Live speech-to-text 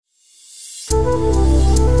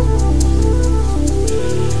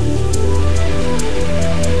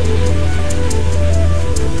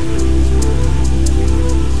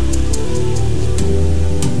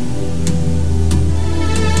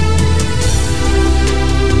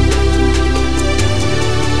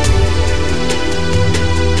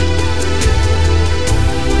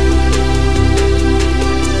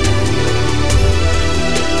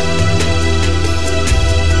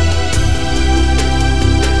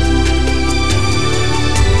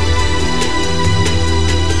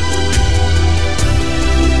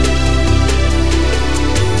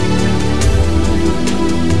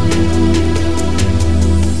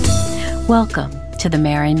Welcome to the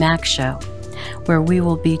Mary Mac Show, where we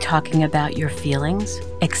will be talking about your feelings,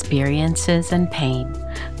 experiences, and pain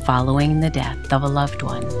following the death of a loved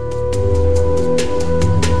one.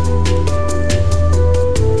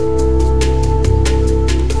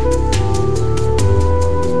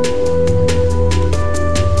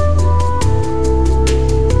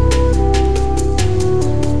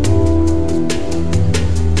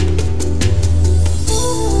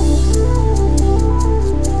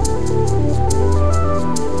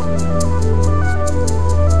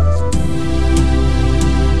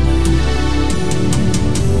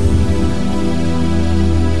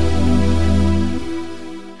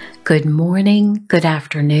 Good morning, good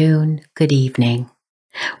afternoon, good evening.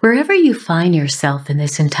 Wherever you find yourself in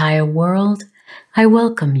this entire world, I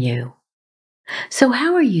welcome you. So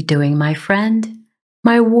how are you doing, my friend,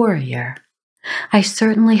 my warrior? I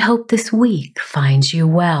certainly hope this week finds you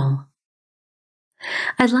well.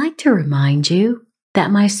 I'd like to remind you that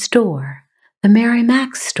my store, the Mary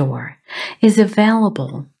Mac Store, is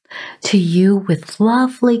available to you with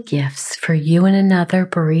lovely gifts for you and another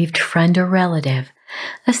bereaved friend or relative,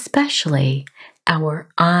 especially our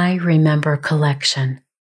I Remember collection.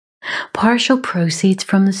 Partial proceeds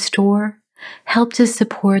from the store help to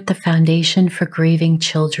support the Foundation for Grieving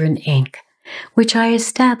Children, Inc., which I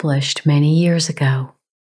established many years ago.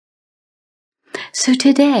 So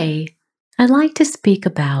today, I'd like to speak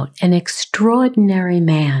about an extraordinary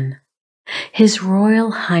man, His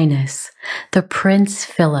Royal Highness, the Prince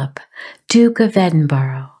Philip, Duke of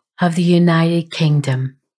Edinburgh of the United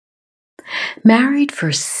Kingdom. Married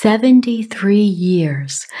for 73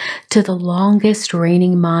 years to the longest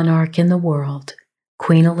reigning monarch in the world,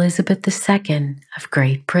 Queen Elizabeth II of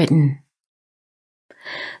Great Britain.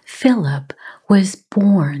 Philip was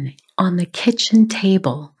born on the kitchen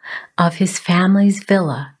table of his family's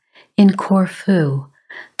villa in Corfu,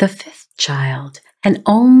 the fifth child and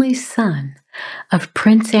only son of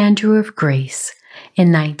Prince Andrew of Greece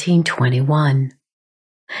in 1921.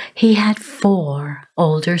 He had 4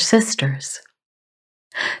 older sisters.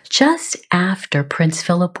 Just after Prince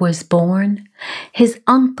Philip was born, his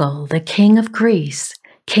uncle, the King of Greece,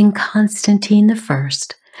 King Constantine I,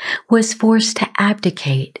 was forced to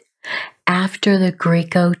abdicate after the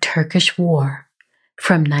Greco-Turkish War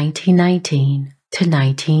from 1919 to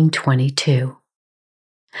 1922.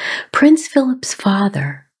 Prince Philip's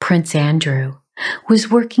father, Prince Andrew, was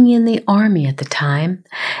working in the army at the time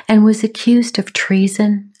and was accused of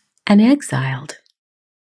treason and exiled.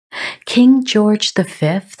 King George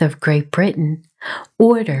V of Great Britain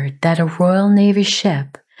ordered that a Royal Navy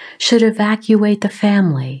ship should evacuate the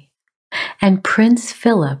family, and Prince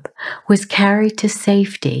Philip was carried to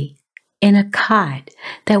safety in a cot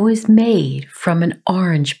that was made from an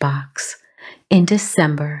orange box in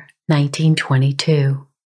December 1922.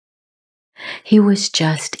 He was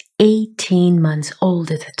just 18 months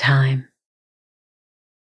old at the time.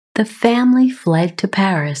 The family fled to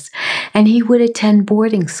Paris, and he would attend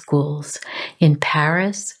boarding schools in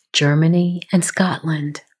Paris, Germany, and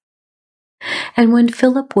Scotland. And when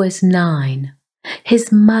Philip was 9,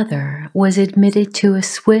 his mother was admitted to a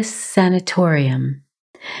Swiss sanatorium,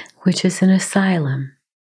 which is an asylum,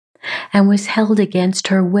 and was held against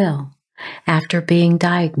her will after being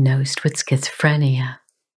diagnosed with schizophrenia.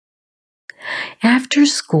 After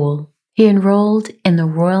school, he enrolled in the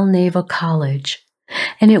Royal Naval College,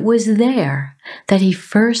 and it was there that he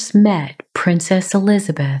first met Princess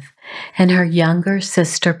Elizabeth and her younger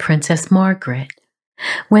sister, Princess Margaret,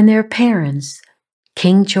 when their parents,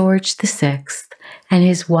 King George VI and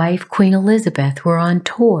his wife, Queen Elizabeth, were on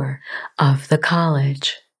tour of the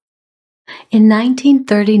college. In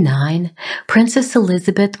 1939, Princess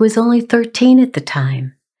Elizabeth was only 13 at the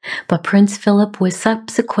time, but Prince Philip was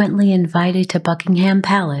subsequently invited to Buckingham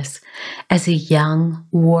Palace as a young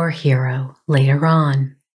war hero later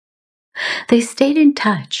on. They stayed in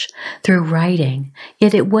touch through writing,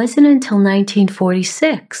 yet it wasn't until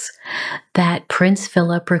 1946 that Prince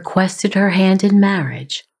Philip requested her hand in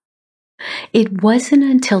marriage. It wasn't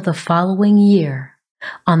until the following year,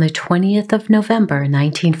 on the 20th of November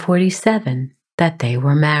 1947, that they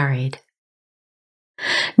were married.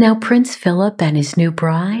 Now, Prince Philip and his new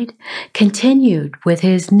bride continued with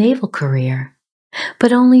his naval career,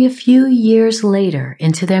 but only a few years later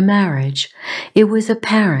into their marriage, it was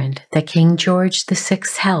apparent that King George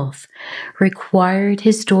VI's health required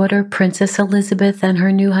his daughter Princess Elizabeth and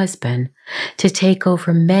her new husband to take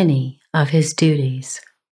over many of his duties.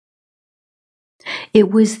 It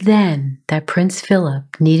was then that Prince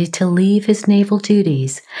Philip needed to leave his naval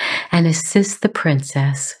duties and assist the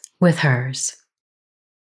princess with hers.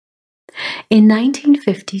 In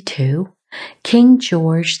 1952, King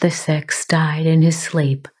George VI died in his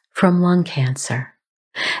sleep from lung cancer,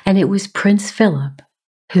 and it was Prince Philip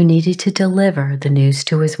who needed to deliver the news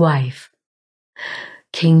to his wife.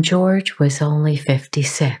 King George was only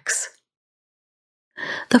 56.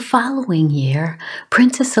 The following year,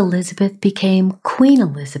 Princess Elizabeth became Queen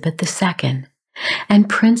Elizabeth II, and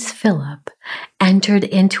Prince Philip entered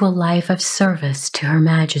into a life of service to Her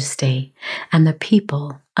Majesty and the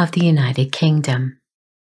people of the United Kingdom.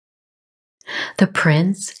 The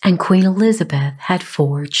Prince and Queen Elizabeth had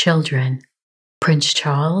 4 children: Prince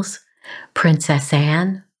Charles, Princess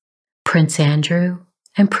Anne, Prince Andrew,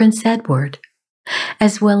 and Prince Edward,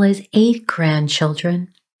 as well as 8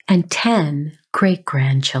 grandchildren and 10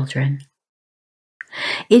 great-grandchildren.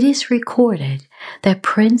 It is recorded that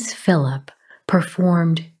Prince Philip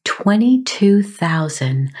performed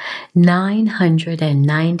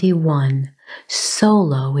 22,991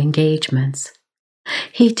 solo engagements.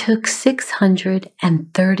 He took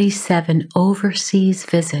 637 overseas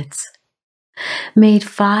visits, made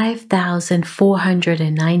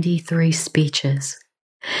 5,493 speeches,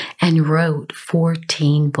 and wrote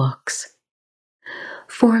 14 books.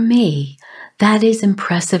 For me, that is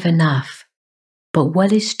impressive enough. But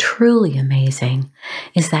what is truly amazing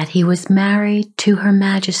is that he was married to Her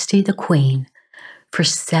Majesty the Queen for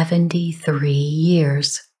 73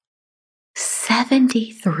 years.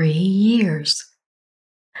 73 years!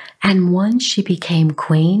 And once she became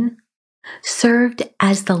queen, served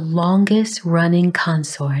as the longest-running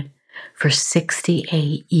consort for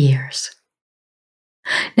 68 years.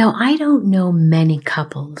 Now, I don't know many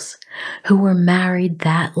couples who were married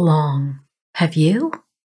that long. Have you?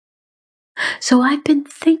 So I've been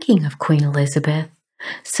thinking of Queen Elizabeth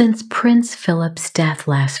since Prince Philip's death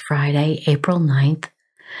last Friday, April 9th,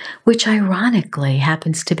 which ironically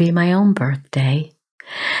happens to be my own birthday,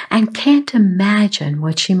 and can't imagine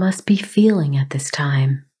what she must be feeling at this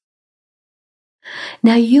time.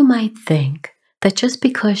 Now you might think that just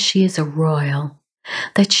because she is a royal,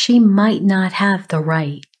 that she might not have the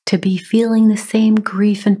right to be feeling the same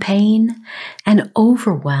grief and pain and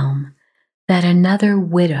overwhelm that another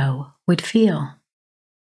widow would feel.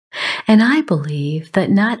 And I believe that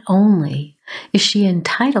not only is she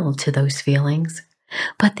entitled to those feelings,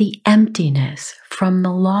 but the emptiness from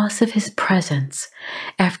the loss of his presence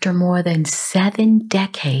after more than 7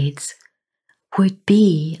 decades would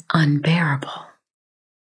be unbearable.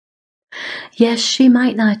 Yes, she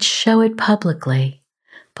might not show it publicly,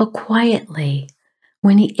 but quietly,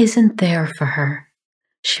 when he isn't there for her,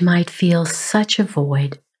 she might feel such a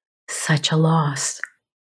void, such a loss.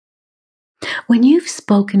 When you've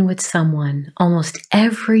spoken with someone almost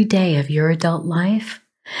every day of your adult life,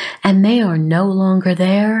 and they are no longer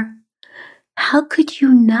there, how could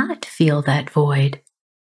you not feel that void?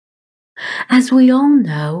 As we all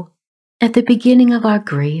know, at the beginning of our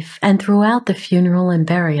grief and throughout the funeral and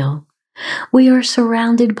burial, we are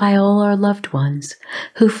surrounded by all our loved ones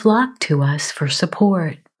who flock to us for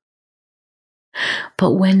support.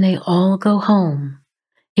 But when they all go home,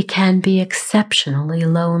 it can be exceptionally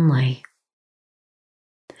lonely.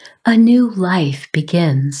 A new life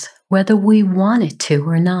begins whether we want it to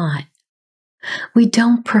or not. We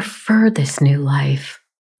don't prefer this new life.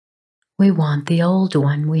 We want the old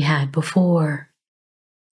one we had before.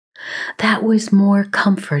 That was more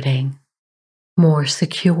comforting, more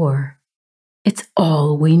secure. It's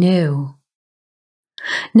all we knew.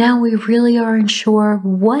 Now we really aren't sure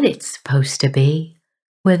what it's supposed to be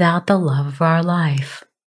without the love of our life.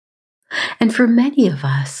 And for many of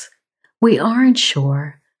us, we aren't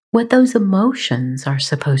sure what those emotions are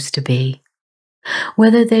supposed to be,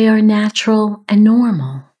 whether they are natural and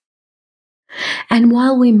normal. And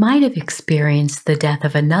while we might have experienced the death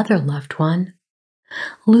of another loved one,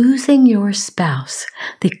 losing your spouse,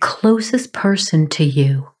 the closest person to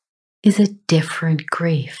you, is a different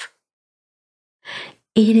grief.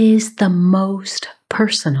 It is the most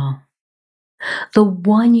personal, the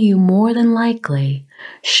one you more than likely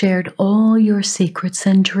shared all your secrets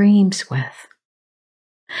and dreams with.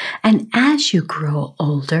 And as you grow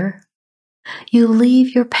older, you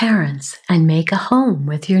leave your parents and make a home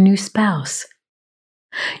with your new spouse.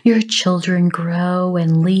 Your children grow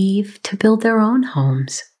and leave to build their own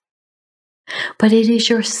homes. But it is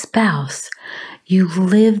your spouse you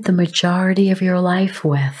live the majority of your life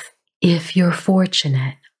with, if you're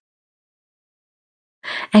fortunate.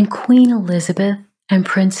 And Queen Elizabeth and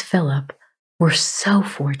Prince Philip were so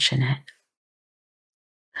fortunate.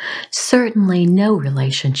 Certainly no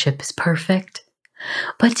relationship is perfect,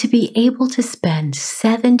 but to be able to spend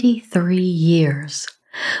 73 years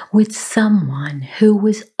with someone who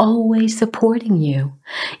was always supporting you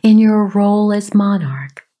in your role as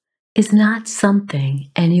monarch is not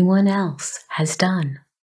something anyone else has done.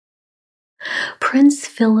 Prince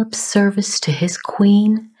Philip's service to his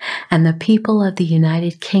queen and the people of the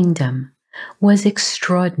United Kingdom was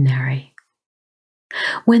extraordinary.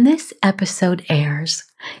 When this episode airs,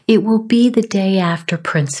 it will be the day after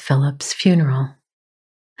Prince Philip's funeral.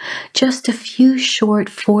 Just a few short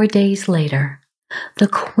 4 days later, the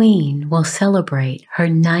Queen will celebrate her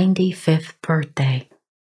 95th birthday.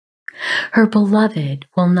 Her beloved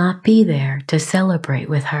will not be there to celebrate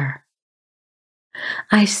with her.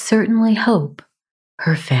 I certainly hope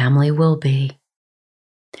her family will be.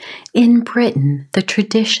 In Britain, the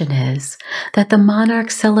tradition is that the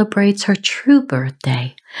monarch celebrates her true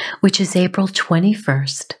birthday, which is April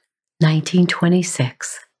 21st,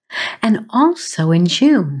 1926, and also in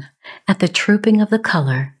June at the Trooping of the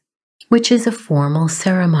Colour, which is a formal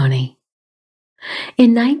ceremony.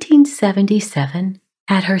 In 1977,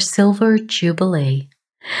 at her Silver Jubilee,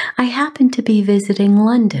 I happened to be visiting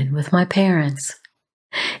London with my parents.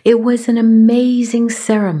 It was an amazing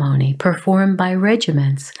ceremony performed by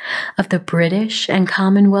regiments of the British and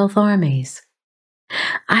Commonwealth armies.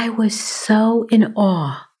 I was so in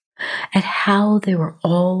awe at how they were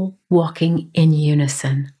all walking in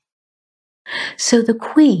unison. So the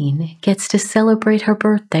Queen gets to celebrate her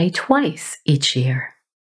birthday twice each year.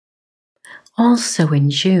 Also in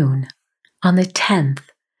June, on the 10th,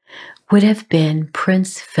 would have been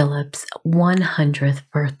Prince Philip's 100th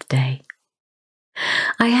birthday.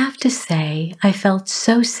 I have to say, I felt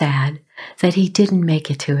so sad that he didn't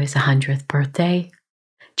make it to his 100th birthday,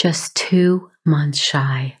 just 2 months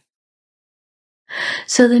shy.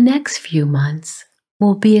 So the next few months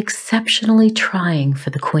will be exceptionally trying for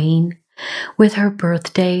the Queen, with her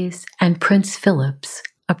birthdays and Prince Philip's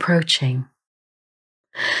approaching.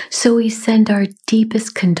 So we send our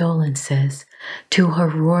deepest condolences to Her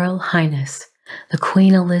Royal Highness, the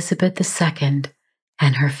Queen Elizabeth II,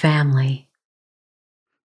 and her family.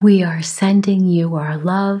 We are sending you our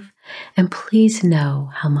love, and please know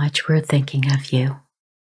how much we're thinking of you.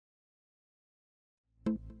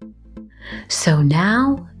 So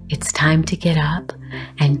now it's time to get up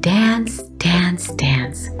and dance, dance,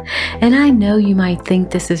 dance. And I know you might think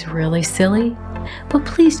this is really silly, but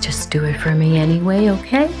please just do it for me anyway,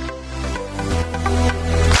 okay?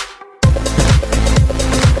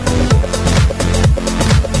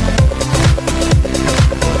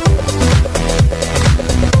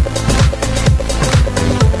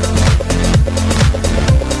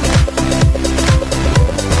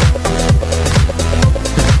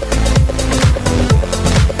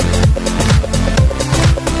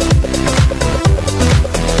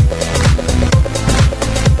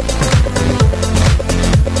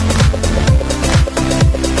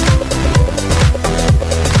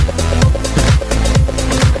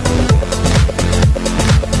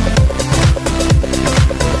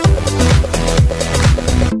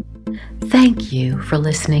 Thank you for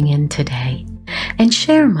listening in today, and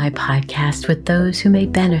share my podcast with those who may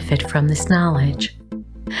benefit from this knowledge.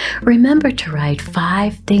 Remember to write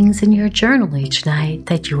 5 things in your journal each night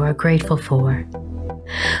that you are grateful for.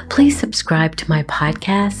 Please subscribe to my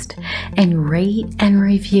podcast and rate and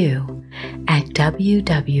review at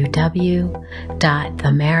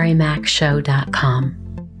www.themarymacshow.com.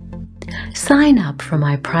 Sign up for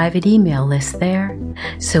my private email list there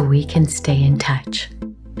so we can stay in touch.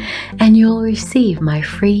 And you'll receive my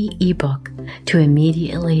free ebook to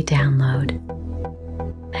immediately download.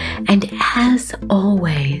 And as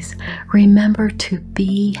always, remember to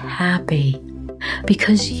be happy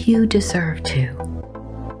because you deserve to.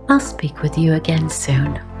 I'll speak with you again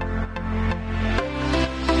soon.